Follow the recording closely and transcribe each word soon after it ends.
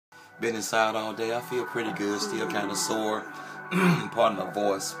Been inside all day. I feel pretty good. Still kind of sore. Pardon my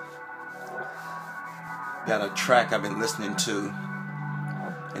voice. Got a track I've been listening to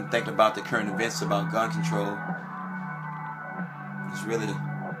and thinking about the current events about gun control. It's really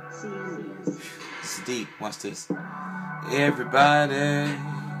it's deep. Watch this. Everybody's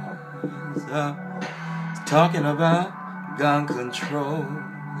talking about gun control,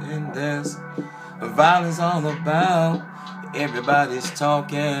 and there's violence all about. Everybody's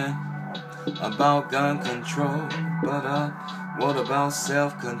talking about gun control, but what about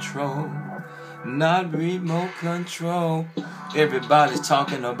self-control? Not remote control. Everybody's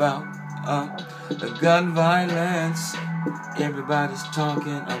talking about gun violence. Everybody's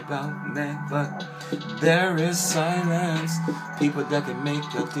talking about that, but there is silence. People that can make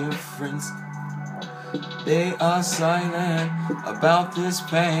a difference, they are silent about this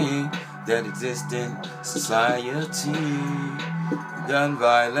pain that exists in society. Gun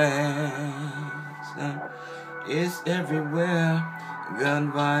violence is everywhere.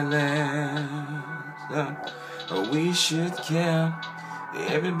 Gun violence, we should care.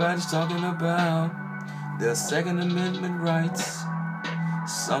 Everybody's talking about their Second Amendment rights.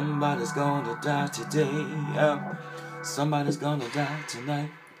 Somebody's gonna die today. Somebody's gonna die tonight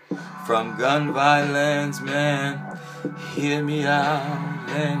from gun violence, man. Hear me out,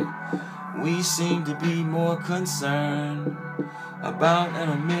 man. We seem to be more concerned about an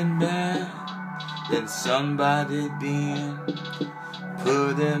amendment than somebody being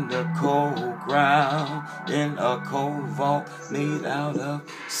put in the cold ground in a cold vault made out of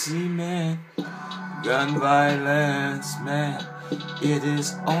cement. Gun violence, man, it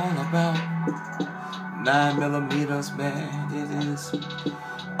is all about 9mm, man. It is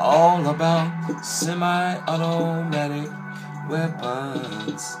all about semi-automatic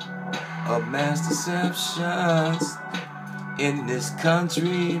weapons of mass deceptions in this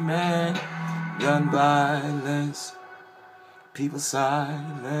country, man. Gun violence, people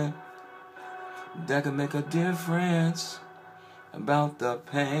silent, that can make a difference about the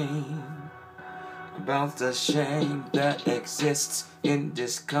pain, about the shame that exists in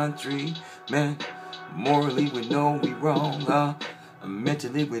this country, man. Morally we know we wrong,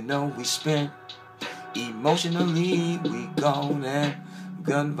 mentally we know we spent, emotionally we gone, and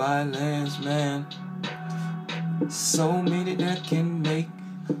gun violence, man. So many that can make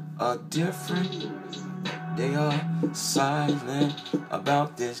a difference, they are silent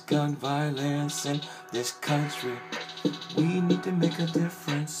about this gun violence in this country. We need to make a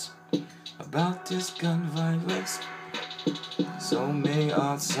difference about this gun violence. So many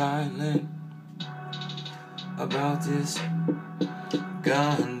are silent about this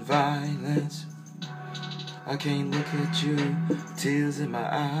gun violence. I can't look at you, tears in my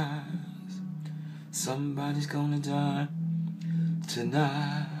eyes. Somebody's gonna die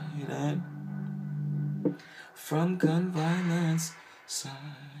tonight, and from gun violence side.